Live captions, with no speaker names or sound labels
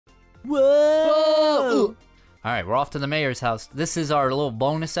Whoa! All right, we're off to the mayor's house. This is our little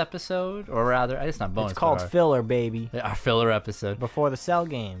bonus episode, or rather, it's not bonus. It's called filler, baby. Our filler episode. Before the cell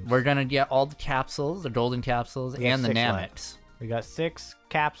games. We're gonna get all the capsules, the golden capsules, and the Nameks. We got 6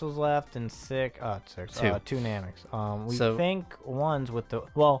 capsules left and 2 Nameks. We think one's with the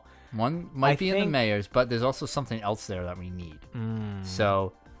one might be in the mayor's, but there's also something else there that we need.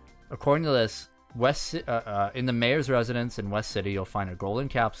 So, according to this, in the mayor's residence in West City, you'll find a golden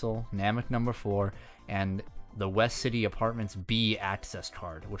capsule, Namek number 4, and the West City Apartments B access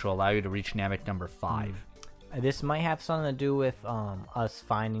card, which will allow you to reach Namek number 5. This might have something to do with us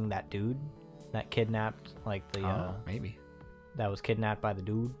finding that dude that kidnapped, like the maybe that was kidnapped by the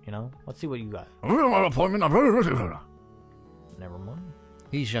dude. You know, let's see what you got. Never mind.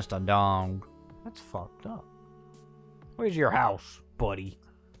 He's just a dog. That's fucked up. Where's your house, buddy?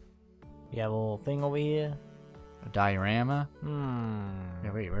 You have a little thing over here. A diorama.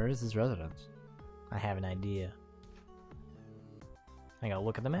 Yeah, wait, where is his residence? I have an idea. I gotta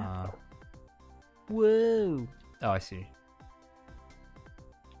look at the map. Whoa! Oh, I see.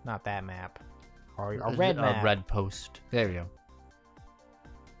 Not that map. Or a red map. A red post. There we go.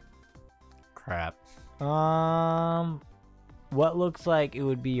 Crap. What looks like it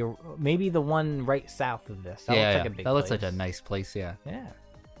would be maybe the one right south of this. That looks like a big place. Looks like a nice place. Yeah. Yeah.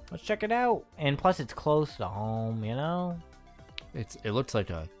 Let's check it out. And plus, it's close to home. You know. It looks like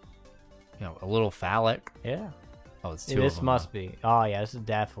a little phallic. Yeah. Oh, it's 2 of them. This must be. Oh yeah, this is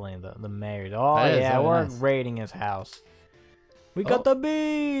definitely the mayor's. Oh yeah, we're raiding his house. We got the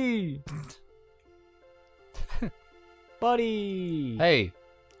bee, buddy. Hey,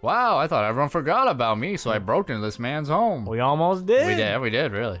 wow! I thought everyone forgot about me, so I broke into this man's home. We almost did. We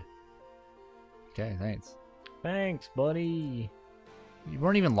did, really. Okay, thanks. Thanks, buddy. You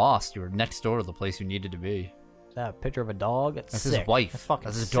weren't even lost. You were next door to the place you needed to be. Is that a picture of a dog? That's his wife.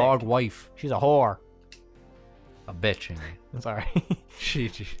 That's his dog wife. She's a whore. A bitch. Sorry.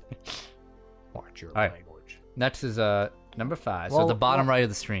 Watch your language. Next is number 5. So the bottom right of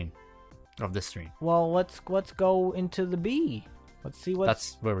the screen. Of this screen. Well, let's go into the B. Let's see what.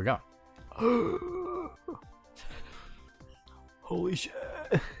 That's where we're going. Holy shit.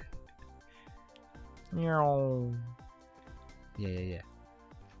 Yeah.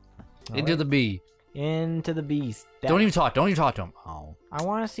 Into the B. Into the beast. Don't even talk to him. Oh. I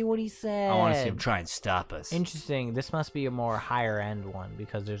want to see what he said. I want to see him try and stop us. Interesting. This must be a more higher end one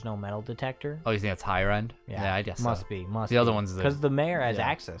because there's no metal detector. Oh, you think it's higher end? Yeah, I guess must be. The other one's because the mayor has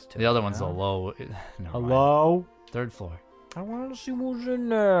access to. The other one's the low. Hello. 3rd floor. I want to see what's in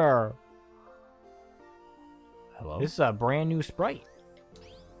there. Hello. This is a brand new sprite.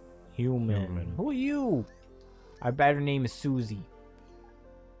 Human. Who are you? I bet her name is Susie.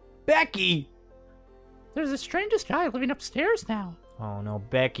 Becky. There's the strangest guy living upstairs now. Oh no,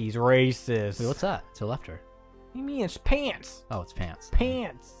 Becky's racist. Wait, what's that? To the left her. What do you mean? It's pants. Oh, it's pants.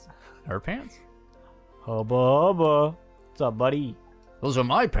 Pants. Her pants? Hubba hubba. What's up, buddy? Those are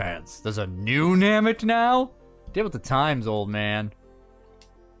my pants. There's a new Namek now? Get with the times, old man.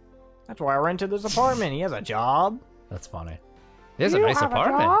 That's why I rented this apartment. He has a job. That's funny. He has a nice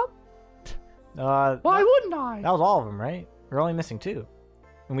apartment. Why wouldn't I? That was all of them, right? We're only missing 2.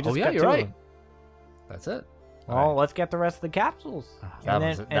 And we just got 2 you're right. of them. That's it. Well, let's get the rest of the capsules. And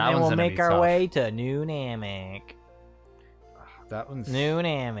then we'll make our way to New Namek. That one's... New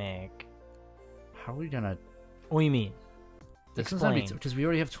Namek. How are we gonna... What do you mean? Explain. Because we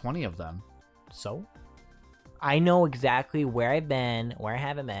already have 20 of them. So? I know exactly where I've been, where I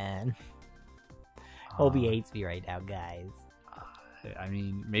haven't been. Obi hates me right now, guys. I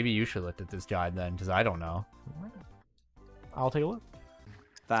mean, maybe you should look at this guide then, because I don't know. I'll take a look.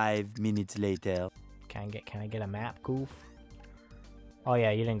 5 minutes later. Can I get a map, goof? Oh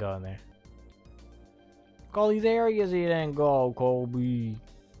yeah, you didn't go in there. All these areas you didn't go, Colby.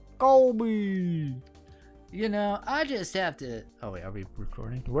 Colby. You know, I just have to... Oh wait, are we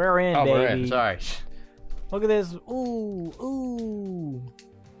recording? We're in, baby. We're in. Sorry. Look at this. Ooh, ooh.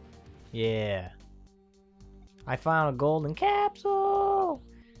 Yeah. I found a golden capsule.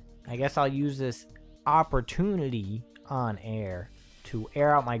 I guess I'll use this opportunity on air to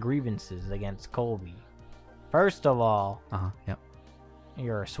air out my grievances against Colby. First of all, yep.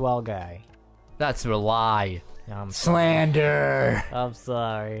 You're a swell guy. That's a lie. I'm Slander. I'm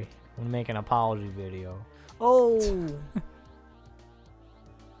sorry. I'm gonna make an apology video. Oh.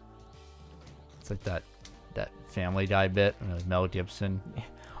 It's like that Family Guy bit with Mel Gibson.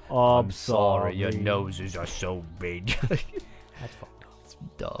 I'm sorry, your noses are so big. That's fucked up. It's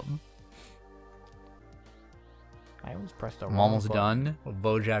dumb. I almost pressed the I'm wrong almost button. done with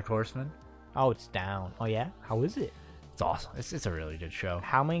BoJack Horseman. Oh, it's down. Oh yeah? How is it? It's awesome. It's a really good show.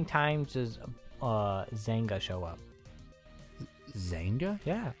 How many times does Zanga show up? Zanga?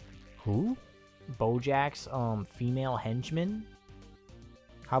 Yeah. Who? Bojack's female henchman.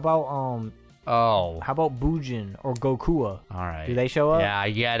 How about Oh. How about Bujin or Gokua? All right. Do they show up? Yeah, I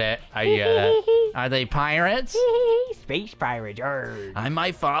get it. I get it. Are they pirates? Space pirates. Arr. I'm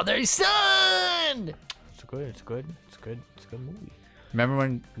my father's son. It's good. It's good. It's good. It's a good movie. Remember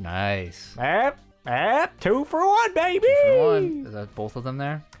when? Nice. 2 for 1, baby. 2 for 1. Is that both of them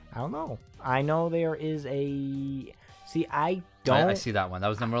there? I don't know. I know there is a. See, I don't. I see that one. That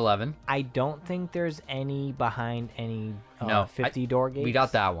was number 11. I don't think there's any behind any No, 50 door gates. We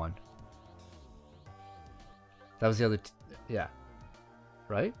got that one. That was the other. Yeah.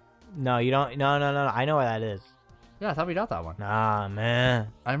 Right? No, you don't. No. I know where that is. Yeah, I thought we got that one. Nah, man.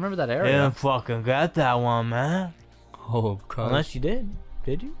 I remember that You area. didn't fucking got that one, man. Oh, God. Unless you did.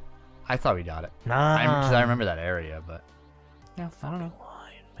 Did you? I thought we got it. Nah. I remember that area, but. Yeah, I don't know.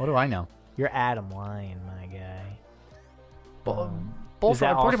 What do I know? You're Adam Lyon, my guy. Both Is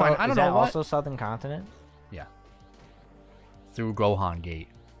that are pretty also, much. I don't is know that what. also Southern Continent? Yeah. Through Gohan Gate.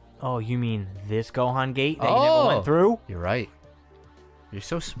 Oh, you mean this Gohan Gate that you never went through? You're right. You're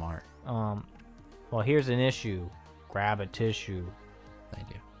so smart. Well, here's an issue. Grab a tissue. Thank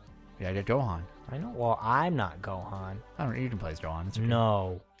you. Yeah, I did Gohan. I know. Well, I'm not Gohan. I don't. You can play as Gohan. It's okay.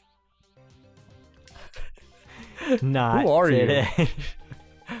 No. Not Who are you? today.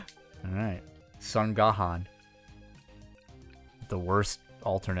 All right. Son Gohan. The worst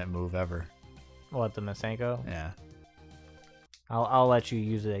alternate move ever. What, the Masenko? Yeah. I'll let you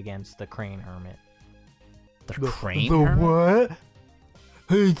use it against the Crane Hermit. The crane hermit? what?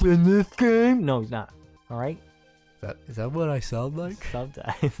 He's in this game? No, he's not. All right. Is that what I sound like?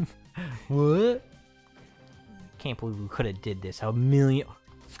 Sometimes. What? Can't believe we could have did this. A million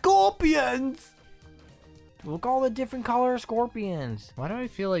scorpions. Look all the different color scorpions. Why do I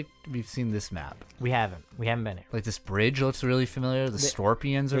feel like we've seen this map? We haven't been here. Like this bridge looks really familiar. The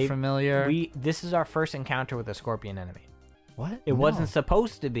scorpions are familiar. This is our first encounter with a scorpion enemy. What? It wasn't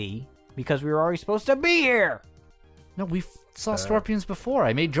supposed to be because we were already supposed to be here. No, we saw scorpions before.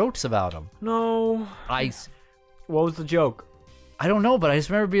 I made jokes about them. No. What was the joke? I don't know, but I just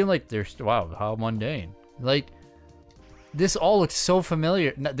remember being like, wow, how mundane. Like, this all looks so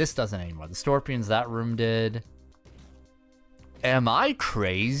familiar. No, this doesn't anymore. The scorpions, that room did. Am I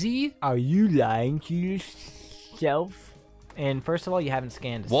crazy? Are you lying to yourself? And first of all, you haven't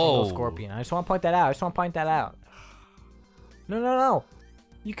scanned a single scorpion. I just want to point that out. No.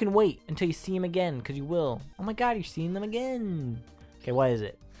 You can wait until you see him again, because you will. Oh my god, you're seeing them again. Okay, what is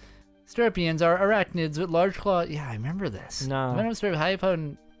it? Scorpions are arachnids with large claws. Yeah, I remember this. No. Venom's very high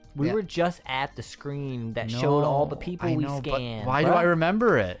potent. We were just at the screen that showed all the people we scanned. But why do I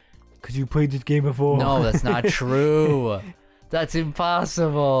remember it? Because you played this game before. No, that's not true. That's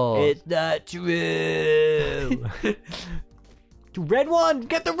impossible. It's not true. Red one!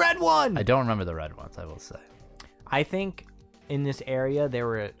 Get the red one! I don't remember the red ones, I will say. I think in this area they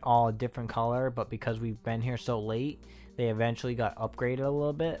were all a different color, but because we've been here so late, they eventually got upgraded a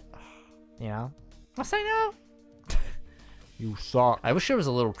little bit. You know? I'll say no. You suck. I wish there was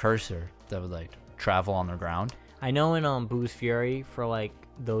a little cursor that would like travel on the ground. I know in Boo's Fury for like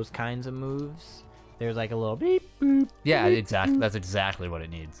those kinds of moves, there's like a little beep boop. Yeah, beep, exactly. boop. That's exactly what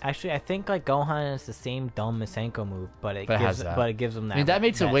it needs. Actually, I think like Gohan is the same dumb Masenko move, but it gives them that. I mean, that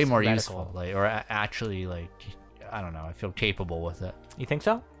makes it way more reticle. useful. Like, or actually, like, I don't know. I feel capable with it. You think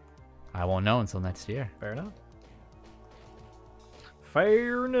so? I won't know until next year. Fair enough.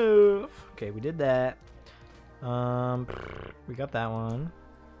 Fair enough. Okay, we did that. We got that one.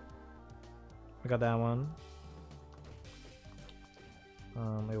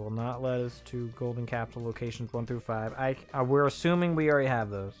 They will not let us to golden capsule locations 1 through 5. We're assuming we already have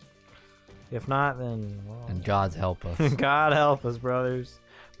those. If not, then well, And God's help us. God help us, brothers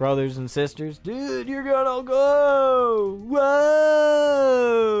and sisters. Dude, you're gonna go.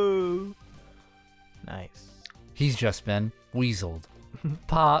 Whoa! Nice. He's just been weaseled.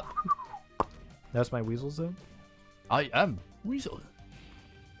 Pop. That's my weasel zone. I am weaseled.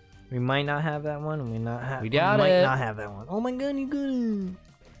 We might not have that one. We might not have that one. Oh my god, you good.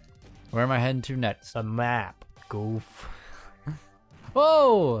 Where am I heading to next? A map. Goof.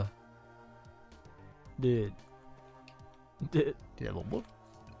 Whoa! Dude.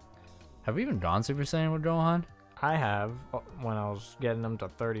 Have we even gone Super Saiyan with Gohan? I have when I was getting them to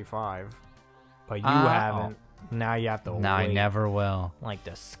 35. But you haven't. Now you have to wait. I never will. Like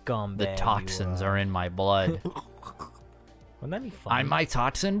the scumbag. The toxins are in my blood. Wouldn't that be fun? I'm my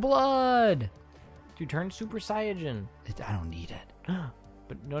toxin blood. Dude, turn Super Saiyajin. I don't need it.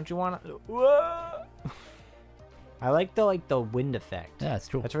 But don't you want to... Whoa! I like the wind effect. Yeah, it's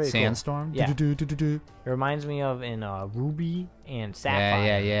cool. That's really cool. Sandstorm. Yeah. Do-do-do-do-do-do. It reminds me of in Ruby and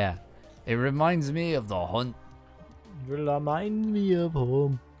Sapphire. Yeah. It reminds me of the hunt. You remind me of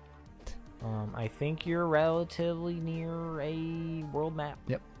home. I think you're relatively near a world map.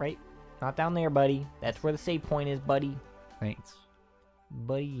 Yep. Right? Not down there, buddy. That's where the save point is, buddy. Thanks.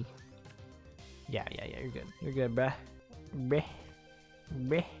 Buddy. Yeah, you're good. You're good, bruh. Bruh.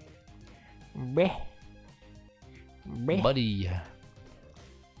 Bruh. Bruh. Bruh. Buddy.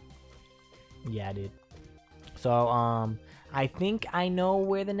 Yeah, dude. So, I think I know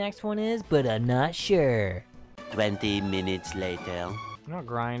where the next one is, but I'm not sure. 20 minutes later. You know what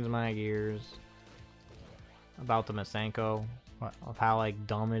grinds my gears about the Masenko? What? Of how, like,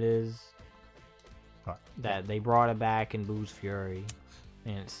 dumb it is. What? That they brought it back in Boo's Fury.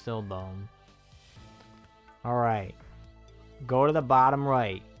 And it's still dumb. Alright. Go to the bottom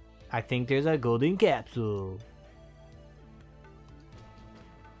right. I think there's a golden capsule.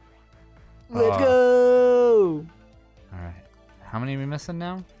 Let's go! Alright. How many are we missing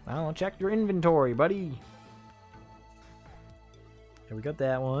now? I don't know, check your inventory, buddy. Okay, we got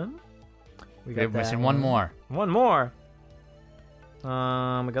that one. We're missing one more. One more. We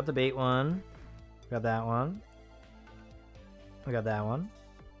got the bait one. We got that one. We got that one.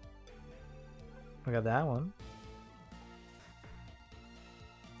 We got that one.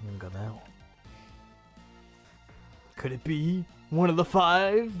 And we got that one. Could it be one of the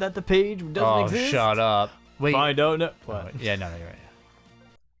 5 that the page doesn't exist? Oh, shut up. Wait. Find out now. What? Yeah, no, you're right.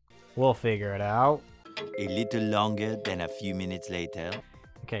 We'll figure it out. A little longer than a few minutes later.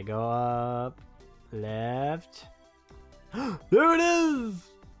 Okay, go up. Left. There it is!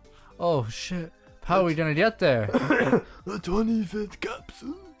 Oh, shit. How are we gonna get there? The 25th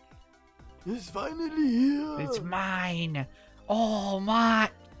capsule is finally here. It's mine. Oh, my.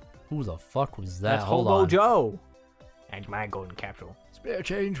 Who the fuck was that? That's Hold Hobo on. Joe. And my golden capsule. Spare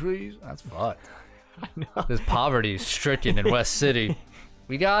change, please. That's fucked. I know. There's poverty stricken in West City.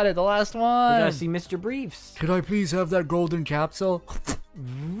 We got it, the last We one. gotta see Mr. Briefs. Could I please have that golden capsule?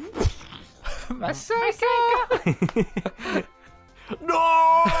 Masaka!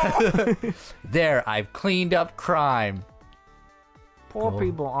 No! There, I've cleaned up crime. Poor Cool.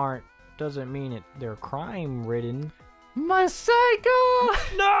 people aren't. Doesn't mean it. They're crime ridden. Masaka!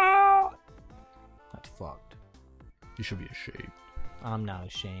 No! That's fucked. You should be ashamed. I'm not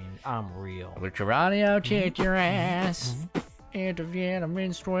ashamed. I'm real. With karate, I'll kick your ass. Into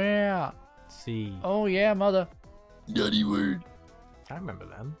Vietnamese square. See. Oh yeah, mother. Daddy word. I remember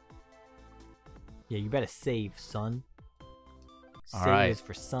them. Yeah, you better save, son. All Save right. is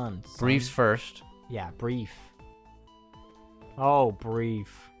for son. Briefs first. Yeah, brief. Oh,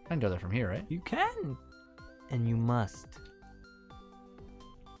 brief. I can go there from here, right? You can. And you must.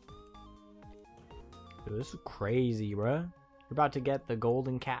 Dude, this is crazy, bruh. You're about to get the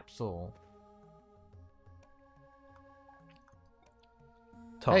golden capsule.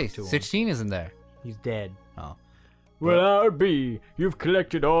 Talk Hey, to him. 16 isn't there. He's dead. Oh. Well, I'd be. You've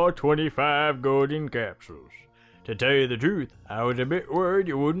collected all 25 golden capsules. To tell you the truth, I was a bit worried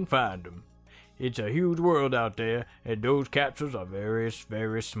you wouldn't find them. It's a huge world out there, and those capsules are very,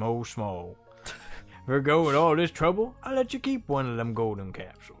 very small. For going all this trouble, I'll let you keep one of them golden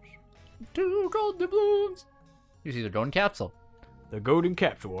capsules. 2 golden doubloons. You see the golden capsule. The golden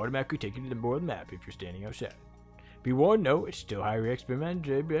capsule will automatically take you to the board map if you're standing outside. Be warned, no, it's still highly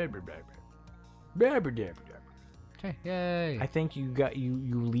experimental. Blah, blah, blah, blah. Blah, blah, blah, blah. Okay, yay. I think you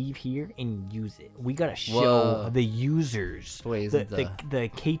leave here and use it. We gotta show Whoa. the users, Wait, the isn't the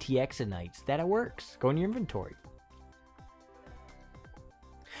KTXanites that it works. Go in your inventory.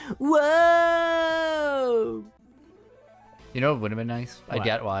 Whoa! You know, it would have been nice. I What?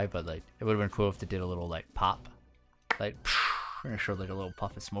 get why, but like, it would have been cool if they did a little like pop, like, and it showed like a little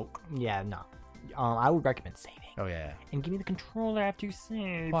puff of smoke. Yeah, no. I would recommend saving Oh yeah. and give me the controller after you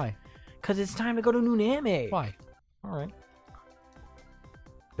save. Why? Cause it's time to go to New Namek. Why? All right.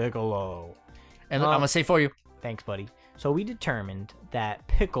 Piccolo. And I'm gonna say for you. Thanks, buddy. So we determined that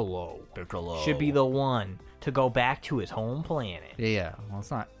Piccolo Piccolo should be the one to go back to his home planet, Yeah. Well, it's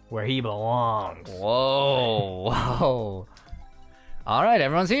not. where he belongs. Whoa. Whoa. All right,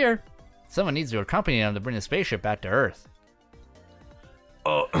 everyone's here. Someone needs to accompany them to bring the spaceship back to Earth.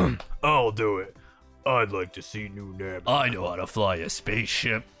 I'll do it. I'd like to see New Namek. I know how to fly a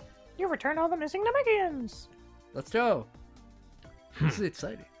spaceship. You returned all the missing Namekians. Let's go. This is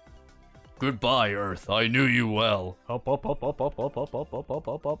exciting. Goodbye, Earth. I knew you well. Up.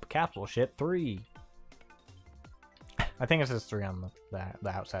 Capsule ship 3. I think it says 3 on the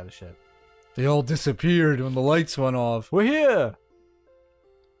outside of the ship. They all disappeared when the lights went off. We're here.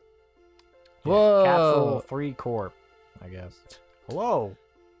 Whoa. Capsule 3 Corp, I guess. Hello.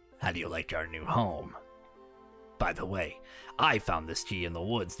 How do you like our new home? By the way, I found this key in the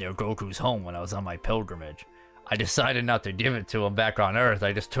woods near Goku's home when I was on my pilgrimage. I decided not to give it to him back on Earth.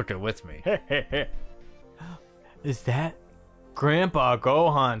 I just took it with me. Is that Grandpa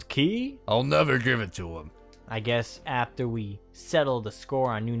Gohan's key? I'll never give it to him. I guess after we settle the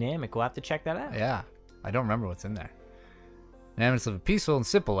score on New Namek, we'll have to check that out. Yeah, I don't remember what's in there. Nameks live a peaceful and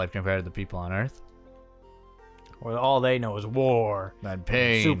simple life compared to the people on Earth. Or all they know is war. And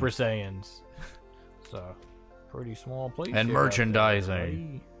pain. Super Saiyans. So, pretty small place. And here out merchandising. there,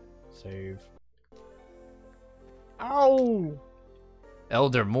 buddy. Save. Ow!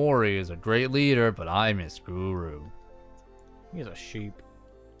 Elder Mori is a great leader, but I miss Guru. He's a sheep.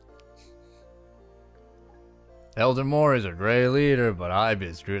 Elder Mori is a great leader, but I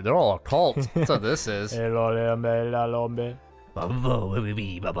miss Guru. They're all a cult. That's what this is.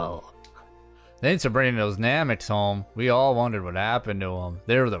 Thanks for bringing those Nameks home. We all wondered what happened to them.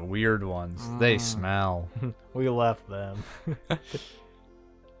 They're the weird ones. They smell. We left them.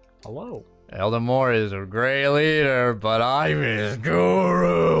 Hello. Elder Mori is a great leader, but I miss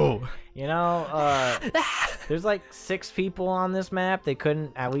Guru. You know, there's like 6 people on this map. They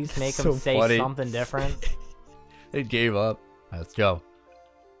couldn't at least make them say funny. something different. They gave up. Let's go.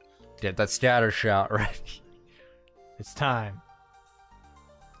 Get that scatter shot ready. It's time.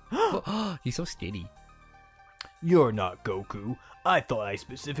 He's so skinny. You're not Goku. I thought I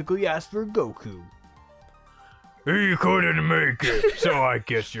specifically asked for Goku. He couldn't make it, so I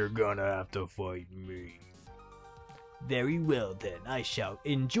guess you're gonna have to fight me. Very well then, I shall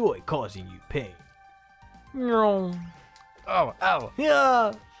enjoy causing you pain. No. Oh, ow.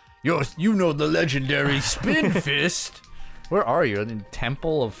 Yeah. You know the legendary Spin Fist. Where are you? In the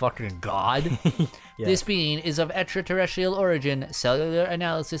temple of fucking God? Yes. This being is of extraterrestrial origin. Cellular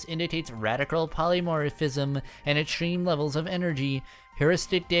analysis indicates radical polymorphism and extreme levels of energy.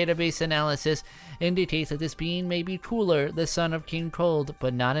 Heuristic database analysis indicates that this being may be Cooler, the son of King Cold,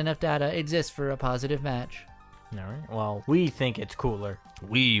 but not enough data exists for a positive match. Alright, well, we think it's cooler.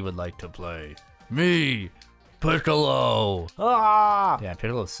 We would like to play. Me, Piccolo. Ah! Yeah,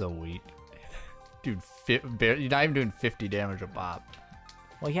 Piccolo's so weak. Dude, you're not even doing 50 damage a pop.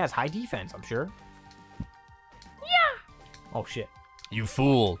 Well, he has high defense, I'm sure. Yeah! Oh, shit. You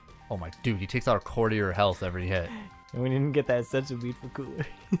fool. Oh my, dude, he takes out a quarter of your health every hit. And we didn't get that sense of beat for cooler.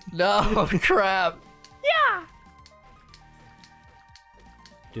 No, crap.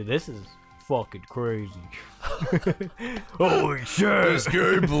 Dude, this is fucking crazy. Holy shit! This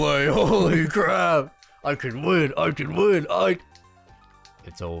gameplay, holy crap. I can win,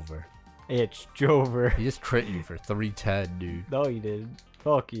 It's over. It's Jover. He just crit you for 310, dude. No, you didn't.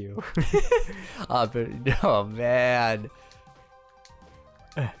 Fuck you. Oh, man.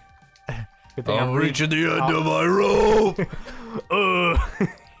 Good thing I'm reaching the end of my rope.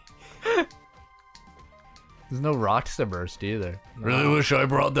 There's no rocks to burst either. Really wish I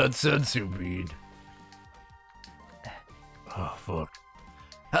brought that sensu bead. Oh, fuck.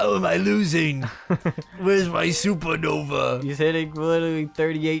 How am I losing? Where's my supernova? He's hitting literally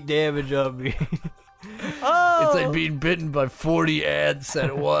 38 damage on me. Oh! It's like being bitten by 40 ants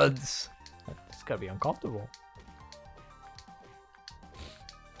at once. It's gotta be uncomfortable.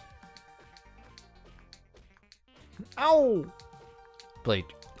 Ow! Blake,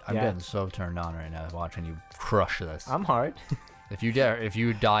 I'm Yeah. getting so turned on right now watching you crush this. I'm hard. If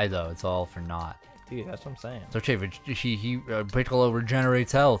you die though, it's all for naught. Dude, that's what I'm saying. It's okay, but Piccolo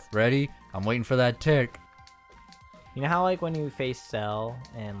regenerates health. Ready? I'm waiting for that tick. You know how like when you face Cell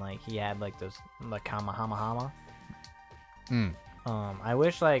and like he had like those like Kamehameha? I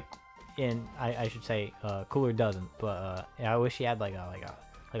wish like I should say Cooler doesn't, but I wish he had like a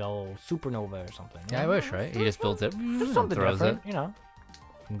little supernova or something. Yeah, I wish, right? He just builds it, Just something throws different, you know.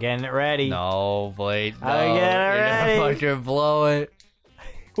 I'm getting it ready. No, Blade, no. I get it You're ready. gonna fucking blow it.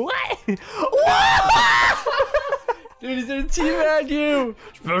 What? What? Dude, he's gonna teabag you!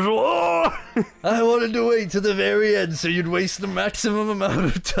 Special R! I wanted to wait to the very end so you'd waste the maximum amount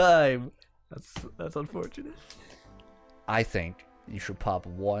of time. That's unfortunate. I think you should pop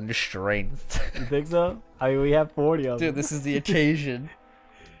 1 strength. You think so? I mean, we have 40 of them. Dude, this is the occasion.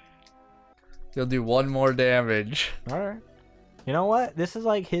 You'll do 1 more damage. Alright. You know what? This is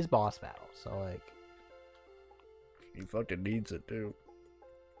like his boss battle, so like... He fucking needs it, too.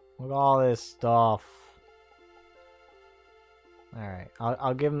 Look at all this stuff. Alright.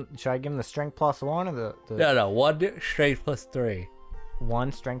 I'll give him... Should I give him the strength plus 1 or the... No, 1 strength plus 3.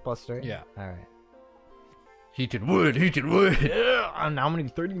 1 strength plus 3? Yeah. Alright. He can win, he can win. Yeah, I'm now gonna do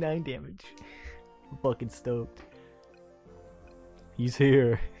 39 damage. I'm fucking stoked. He's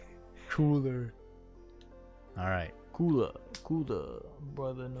here. cooler. All right. Cooler,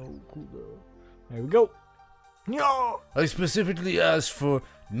 brother, no cooler. There we go. No. I specifically asked for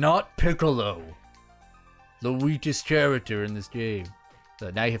not Piccolo, the weakest character in this game. So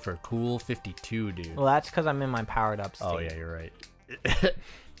now you hit for a cool 52, dude. Well, that's because I'm in my powered up state. Oh yeah, you're right.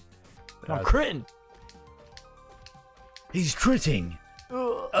 I'm critting. He's critting.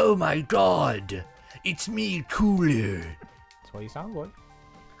 Oh my god, it's me, Cooler. That's what you sound like.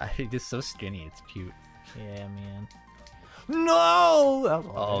 He's just so skinny, it's cute. Yeah, man. No! That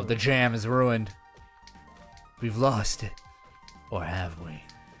was Oh, the jam is ruined. We've lost it. Or have we?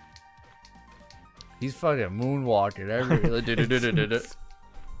 He's fucking moonwalking every...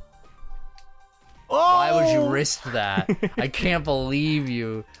 Why would you risk that? I can't believe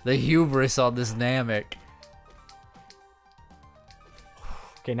you. The hubris on this Namek.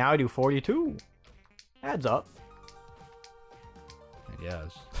 Okay, now I do 42. Adds up. I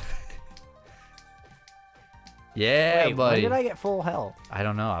guess. Yeah, Wait, buddy. when did I get full health? I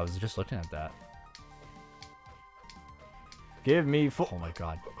don't know. I was just looking at that. Give me full... Oh my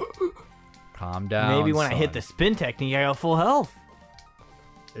god. Calm down, Maybe when I hit son. the spin technique, I got full health.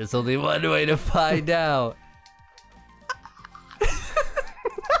 There's only one way to find out.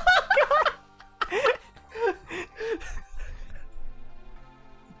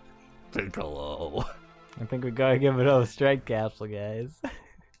 Piccolo. I think we gotta give it a strength capsule, guys.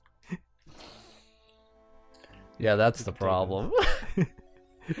 Yeah, that's the problem.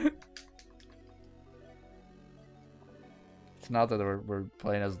 It's not that we're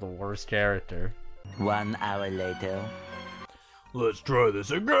playing as the worst character. 1 hour later. Let's try this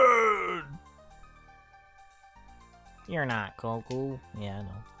again. You're not Goku. Yeah, I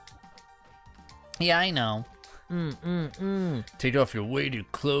know. Yeah, I know. Mm. Take off your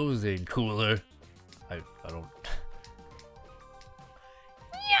weighted clothing, Cooler. I don't...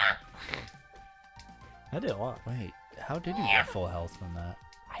 I did a lot. Wait, how did you get full health from that?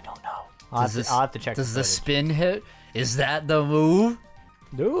 I don't know. I'll have to check. Does the spin hit? Is that the move?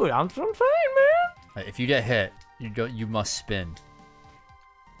 Dude, I'm saying, man. If you get hit, you must spin.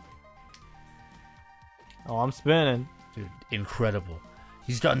 Oh, I'm spinning. Dude, incredible.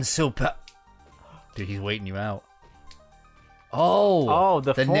 He's gotten so Dude, he's waiting you out. Oh,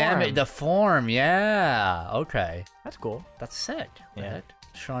 the form. The form, yeah. Okay. That's cool. That's sick. Yeah.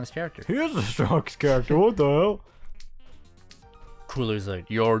 Strongest character. Here's the strongest character. What the hell? Cooler's like,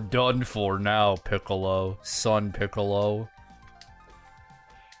 you're done for now, Piccolo. Son Piccolo.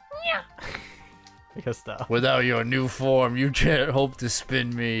 Yeah. I guess so. Without your new form, you can't hope to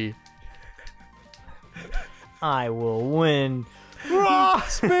spin me. I will win.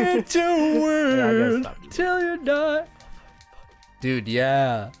 Spin to win. Yeah, I gotta stop. Till you die. Dude,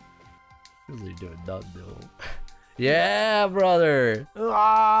 yeah. Feels like doing nothing, though. Yeah, brother.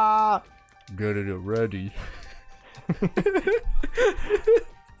 Ah! Getting it ready.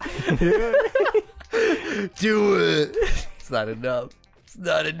 Do it. It's not enough. It's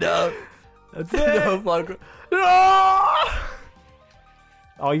not enough. That's it. No, fuck.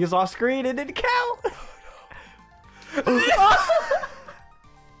 Oh, you saw screen. It didn't count.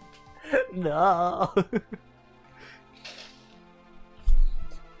 No.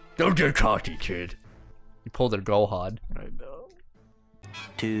 Don't get cocky, kid. You pulled a Gohan. I know.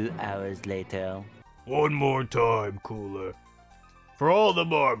 2 hours later. One more time, Cooler. For all the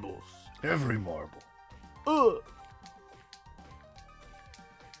marbles. Every marble.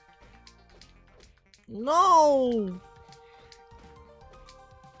 No.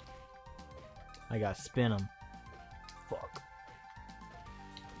 I gotta spin him. Fuck.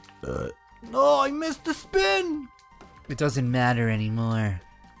 No, I missed the spin. It doesn't matter anymore.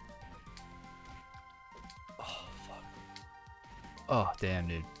 Oh, fuck. Oh, damn,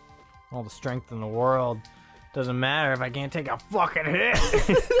 dude. All the strength in the world. Doesn't matter if I can't take a fucking hit.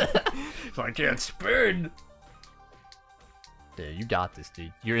 If I can't spin. Dude, you got this,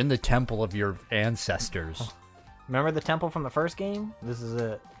 dude. You're in the temple of your ancestors. Remember the temple from the first game? This is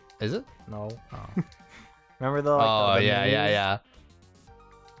it. Is it? No. Oh, Remember the yeah.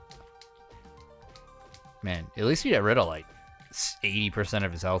 Man, at least you get rid of like 80%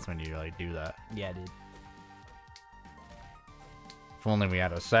 of his health when you like do that. Yeah, dude. If only we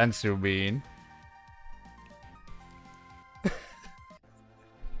had a sensu bean.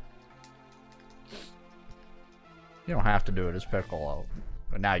 You don't have to do it as Piccolo,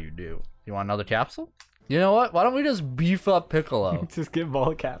 but now you do. You want another capsule? You know what? Why don't we just beef up Piccolo? Just give him all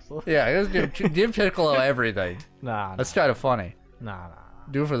the capsules. Yeah, just give Piccolo everything. Nah. That's kind of funny. Nah.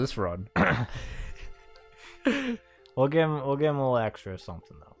 Do it for this run. We'll give him a little extra or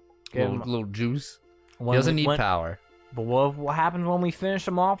something though. Give him Little juice. He when doesn't we- need when- power. But what happens when we finish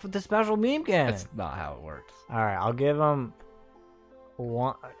him off with the special beam cannon? That's not how it works. All right, I'll give him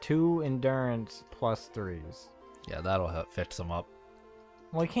 2 endurance plus 3s. Yeah, that'll help fix him up.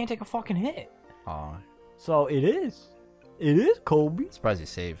 Well, he can't take a fucking hit. Aw. So it is. It is, Colby. Surprised he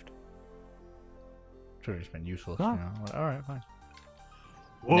saved. Should have just been useless. Huh. You know? Alright, fine.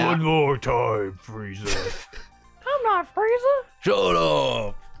 One more time, Frieza. I'm not Frieza. Shut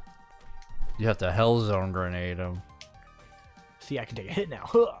up! You have to Hell Zone grenade him. See, I can take a hit now.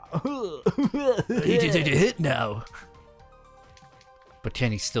 He can take a hit now. But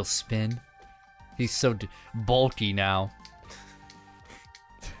can he still spin? He's so bulky now.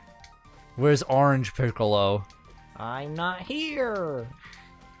 Where's Orange Piccolo? I'm not here.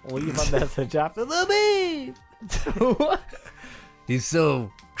 Leave a message after the beep. What? He's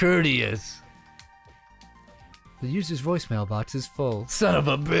so courteous. The user's voicemail box is full. Son of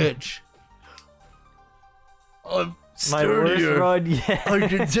a bitch. I'm My worst sturdier. run yet. I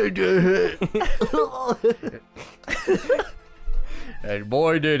can take a hit. And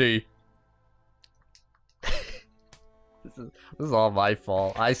boy did he. This is all my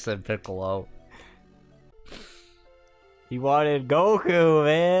fault. I said Piccolo. He wanted Goku,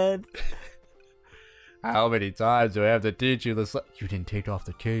 man. How many times do I have to teach you this? You didn't take off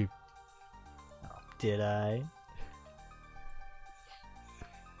the cape. Did I?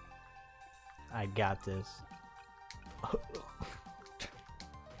 I got this.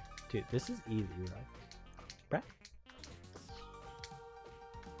 Dude, this is easy, right?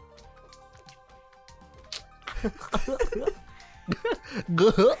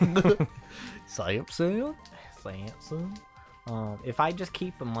 Samson? Samson. If I just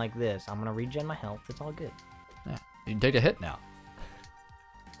keep him like this, I'm gonna regen my health. It's all good. Yeah, you can take a hit now.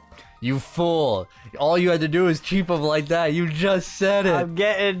 You fool! All you had to do is keep him like that. You just said it. I'm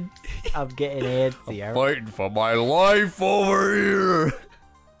getting antsy. I'm fighting for my life over here.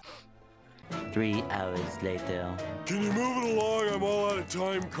 3 hours later. Can you move it along? I'm all out of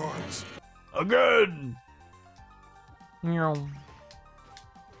time cards. Again.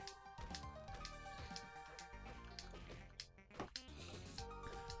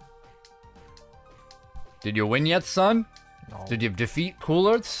 Did you win yet, son? No. Did you defeat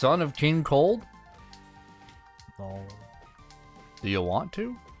COORA, son of King Cold? No. Do you want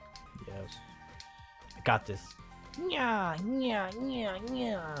to? Yes. I got this. I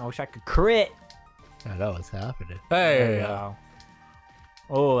wish I could crit. I know what's happening. There Hey! we go.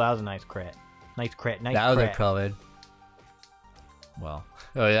 Oh, that was a nice crit. Nice crit. Nice Now they're crit. coming. Well,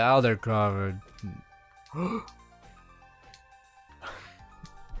 oh yeah, now they're covered. You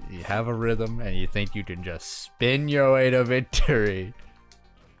have a rhythm and you think you can just spin your way to victory.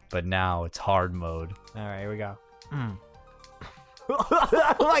 But now it's hard mode. Alright, here we go.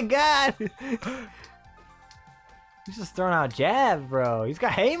 Oh my god! He's just throwing out jabs, bro. He's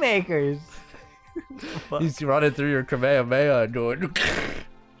got haymakers. He's running through your Kamehameha and going...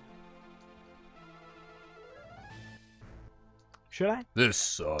 Should I? This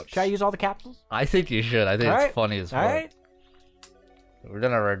sucks. Should I use all the capsules? I think you should. I think All it's right. funny as fuck. Alright. We're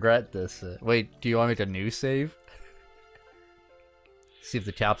gonna regret this. Wait, do you want me to new save? See if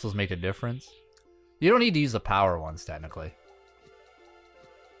the capsules make a difference? You don't need to use the power ones, technically.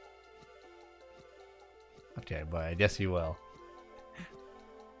 Okay, but I guess you will.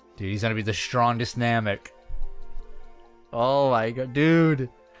 Dude, he's gonna be the strongest Namek. Oh my god, dude!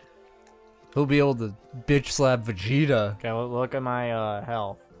 He'll be able to bitch slap Vegeta. Okay, look at my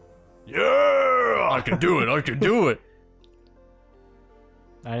health. Yeah. I can do it, I can do it!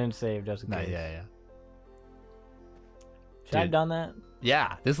 I didn't save just in Nah, case. yeah. Should I have Dude. done that?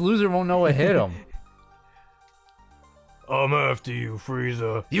 Yeah, this loser won't know what hit him. I'm after you,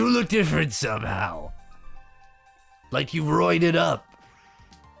 Frieza. You look different somehow. Like you roided up.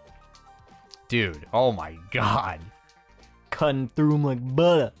 Dude, oh my god. Cutting through him like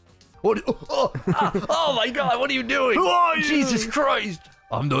butter. What? Oh my god, what are you doing? Who are you? Jesus Christ.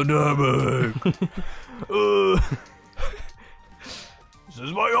 I'm the Namek. This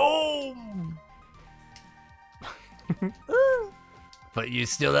is my home. But you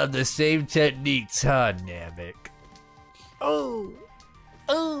still have the same techniques, huh, Namek? Oh,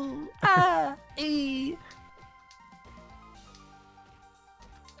 e.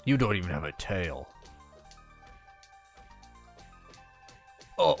 You don't even have a tail.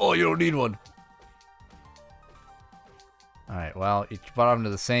 Oh, you don't need one. Alright, well, you brought him to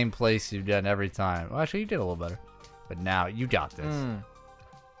the same place you've done every time. Well, actually, you did a little better. But now, you got this.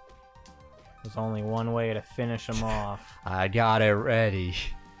 There's only one way to finish him off. I got it ready.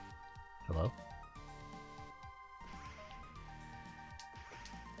 Hello?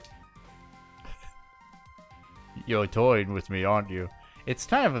 You're toying with me, aren't you? It's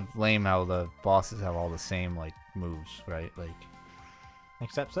kind of lame how the bosses have all the same like moves, right? Like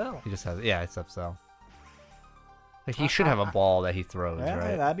Except Cell. he just has except so. Like he should have a ball that he throws, Yeah,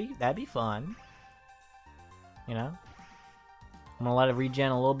 right? that'd be fun. You know? I'm gonna let it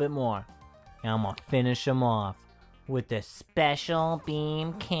regen a little bit more. And I'm gonna finish him off with the special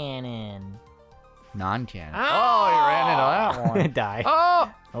beam cannon. Non-canon. Oh, he ran into that one. It died.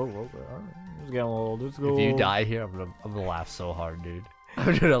 Oh! Oh, okay. Let's get a little. Let's go. If you die here, I'm gonna laugh so hard, dude.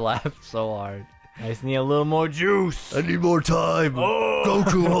 I'm gonna laugh so hard. I just need a little more juice. I need more time. Oh.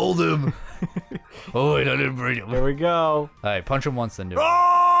 Goku, hold him. Oh wait, I didn't bring him. There we go. Alright, punch him once, then do it.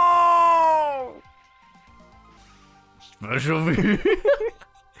 Oh! Special V.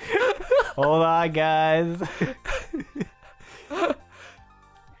 Hold on, guys.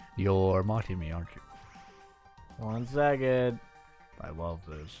 You're mocking me, aren't you? 1 second. I love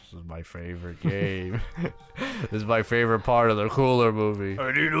this. This is my favorite game. This is my favorite part of the Cooler movie.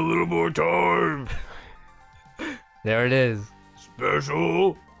 I need a little more time. There it is.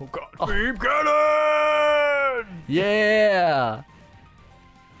 Special beam cannon! Yeah!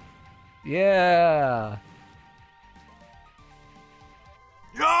 Yeah!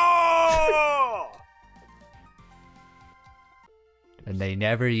 Yeah! And they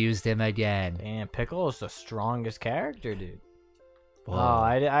never used him again. Damn, Piccolo is the strongest character, dude. Whoa. Oh,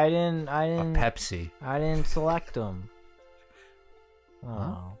 I didn't A Pepsi. I didn't select him. Oh.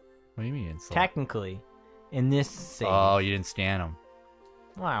 Huh? What do you mean? Technically, in this save. Oh, you didn't stand him.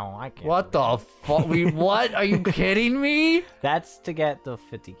 Wow, I can't. What the fuck? What? Are you kidding me? That's to get the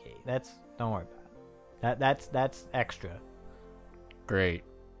 50k. Don't worry about it. That's extra. Great.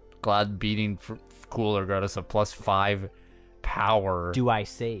 Glad beating Cooler got us a +5 power. Do I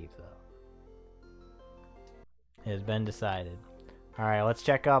save though? It has been decided. All right, let's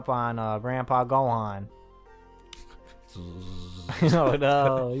check up on Grandpa Gohan. Oh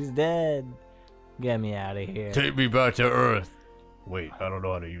no, he's dead. Get me out of here. Take me back to Earth. Wait, I don't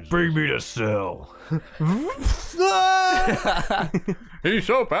know how to use Bring me to Cell. He's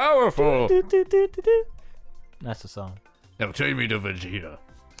so powerful. That's the song. Now take me to Vegeta.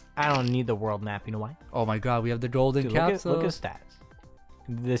 I don't need the world map, you know why? Oh my god, we have the golden Dude, capsule. look at stats.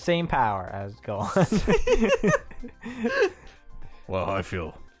 The same power as Gohan. Well, I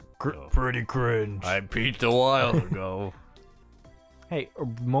feel pretty cringe. I peaked a while ago. Hey,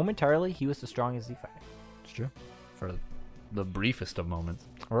 momentarily, he was the strongest Z fighter. It's true. For the briefest of moments.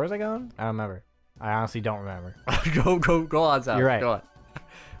 Where was I going? I don't remember. I honestly don't remember. go on, Sal. You're right. Go on.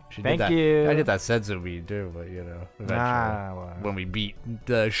 Thank you. I did that Senzu beat too, but you know, eventually, well. when we beat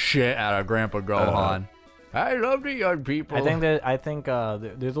the shit out of Grandpa Gohan. I love the young people. I think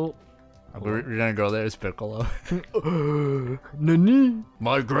there's a. We're gonna go there as Piccolo. Nani?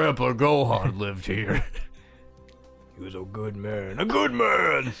 My grandpa Gohan lived here. He was a good man. A good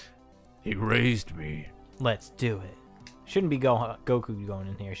man! He raised me. Let's do it. Shouldn't be Goku going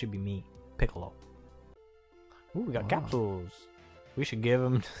in here. It should be me, Piccolo. Ooh, we got capsules. We should give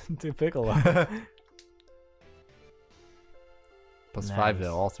them to Piccolo. +5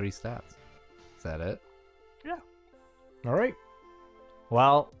 to all 3 stats. Is that it? Yeah. All right.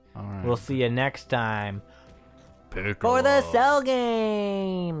 Well, All right. we'll see you next time Piccolo. for the Cell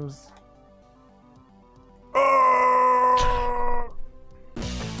Games.